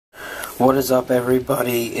What is up,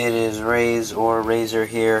 everybody? It is Raze or Razor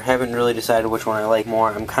here. Haven't really decided which one I like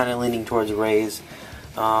more. I'm kind of leaning towards Raze.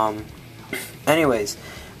 Anyways,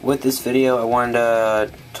 with this video, I wanted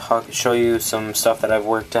to show you some stuff that I've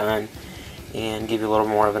worked on and give you a little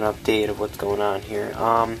more of an update of what's going on here.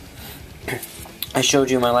 I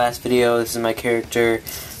showed you in my last video. This is my character,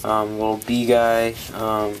 little bee guy,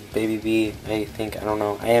 baby bee. I don't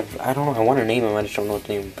know. I want to name him. I just don't know what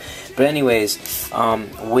to name him. But anyways,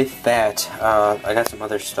 with that, I got some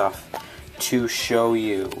other stuff to show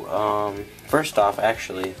you. First off,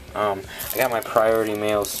 actually, I got my priority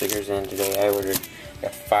mail stickers in today. I ordered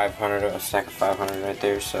a stack of 500 right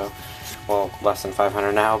there. So, well, less than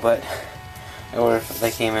 500 now, but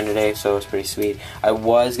they came in today, so it's pretty sweet. I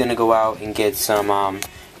was gonna go out and get some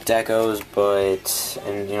decos,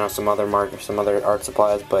 and some other art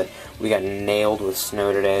supplies, but we got nailed with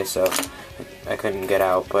snow today, so I couldn't get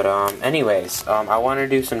out. But anyways, I want to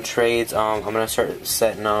do some trades. I'm gonna start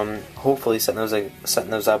setting hopefully setting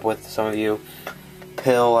those up with some of you.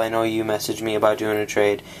 Pill, I know you messaged me about doing a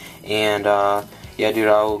trade, and yeah, dude,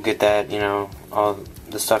 I'll get that. All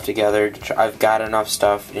the stuff together. I've got enough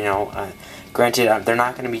stuff. Granted, they're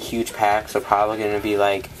not going to be huge packs. They're probably going to be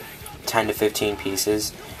like 10 to 15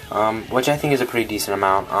 pieces, which I think is a pretty decent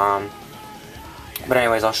amount. But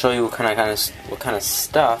anyways, I'll show you what kind of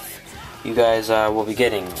stuff you guys will be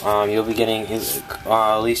getting. You'll be getting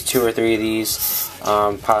at least 2 or 3 of these,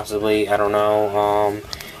 possibly. I don't know.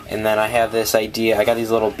 And then I have this idea. I got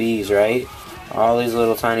these little bees, right? All these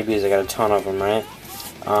little tiny bees. I got a ton of them, right?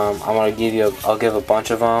 I'll give a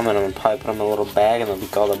bunch of them, and I'm gonna probably put them in a little bag, and they'll be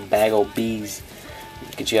called a bag o' bees.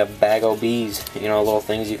 Get you a bag o' bees, little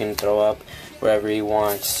things you can throw up wherever you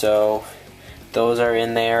want. So those are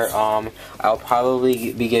in there. I'll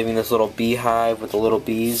probably be giving this little beehive with the little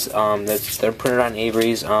bees. They're printed on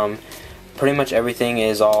Avery's. Pretty much everything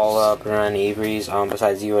is all printed on Avery's,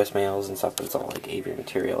 besides US mails and stuff. But it's all like Avery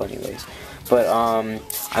material, anyways. But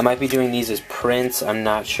I might be doing these as prints. I'm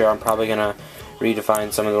not sure. I'm probably gonna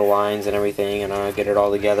redefine some of the lines and everything, and get it all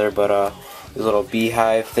together. But this little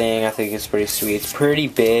beehive thing, I think it's pretty sweet. It's pretty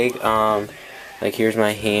big. Like, here's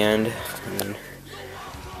my hand, and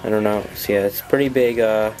I don't know. So yeah, it's pretty big.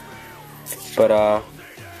 So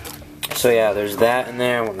yeah, there's that in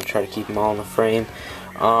there. I'm gonna try to keep them all in the frame.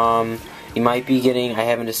 You might be getting. I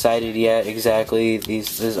haven't decided yet exactly.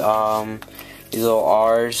 These little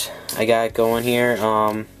R's I got going here.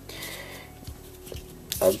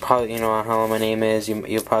 Probably, on how my name is,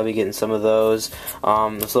 you'll probably be getting some of those.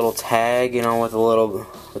 This little tag, with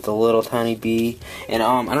a little tiny bee, and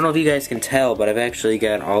I don't know if you guys can tell, but I've actually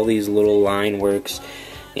got all these little line works,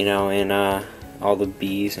 and all the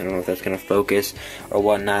bees. I don't know if that's gonna focus or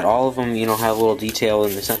whatnot. All of them, have a little detail,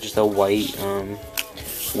 and it's not just a white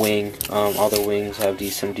wing. All the wings have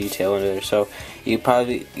some detail in there, so you're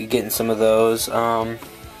getting some of those.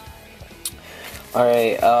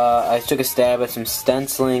 Alright, I took a stab at some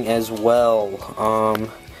stenciling as well.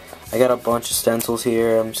 I got a bunch of stencils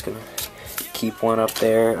here. I'm just gonna keep one up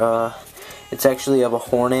there. It's actually of a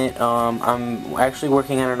hornet. I'm actually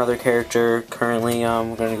working on another character currently.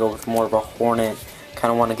 I'm gonna go with more of a hornet.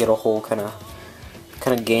 Kind of want to get a whole kind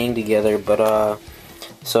of gang together. But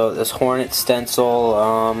so this hornet stencil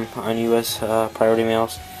on US priority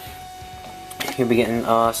mails. You'll be getting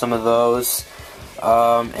some of those.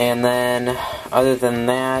 And then, other than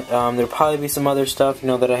that, there'll probably be some other stuff,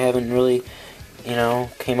 that I haven't really,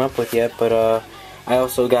 came up with yet, but,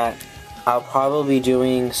 I'll probably be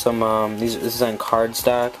doing some, this is on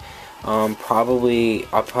cardstock.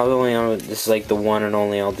 This is like the one and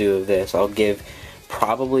only I'll do of this. I'll give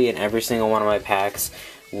probably in every single one of my packs,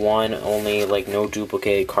 one only, like, no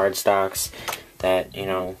duplicate cardstocks that,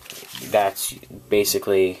 that's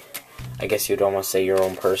basically, I guess you'd almost say your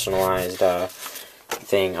own personalized,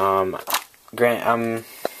 thing. I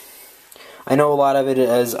know a lot of it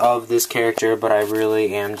is of this character, but I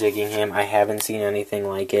really am digging him. I haven't seen anything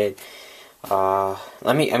like it.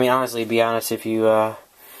 Honestly, be honest if you,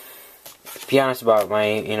 be honest about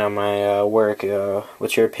my, my work.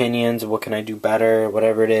 What's your opinions? What can I do better?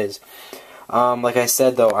 Whatever it is. Like I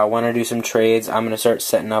said, though, I want to do some trades. I'm gonna start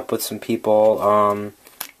setting up with some people.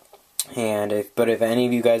 But if any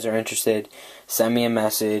of you guys are interested, send me a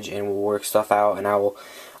message and we'll work stuff out. And I'm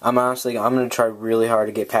gonna try really hard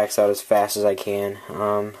to get packs out as fast as I can.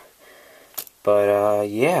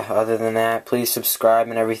 Yeah. Other than that, please subscribe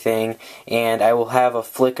and everything. And I will have a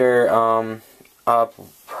Flickr up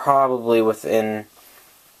probably within.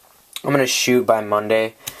 I'm gonna shoot by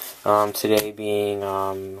Monday. Today being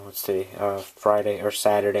what's today? Friday or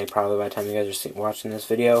Saturday, probably by the time you guys are watching this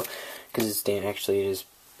video, because it is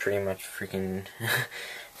pretty much freaking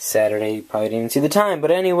Saturday. You probably didn't even see the time.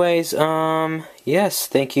 But anyways, yes,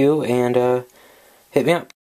 thank you, and hit me up.